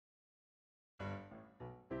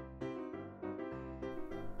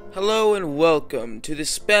Hello and welcome to the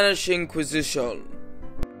Spanish Inquisition.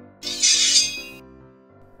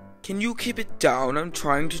 Can you keep it down? I'm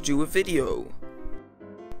trying to do a video.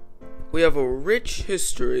 We have a rich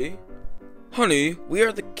history. Honey, we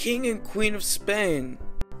are the King and Queen of Spain.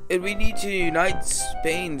 And we need to unite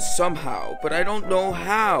Spain somehow, but I don't know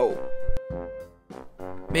how.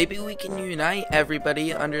 Maybe we can unite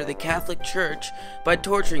everybody under the Catholic Church by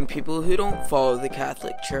torturing people who don't follow the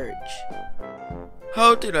Catholic Church.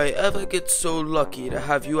 How did I ever get so lucky to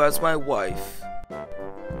have you as my wife?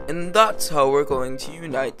 And that's how we're going to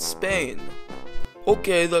unite Spain.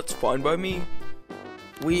 Okay, that's fine by me.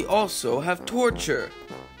 We also have torture.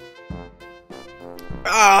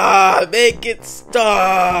 Make it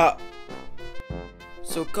stop!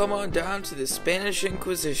 So come on down to the Spanish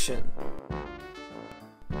Inquisition.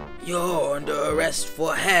 You're under arrest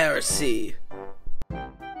for heresy.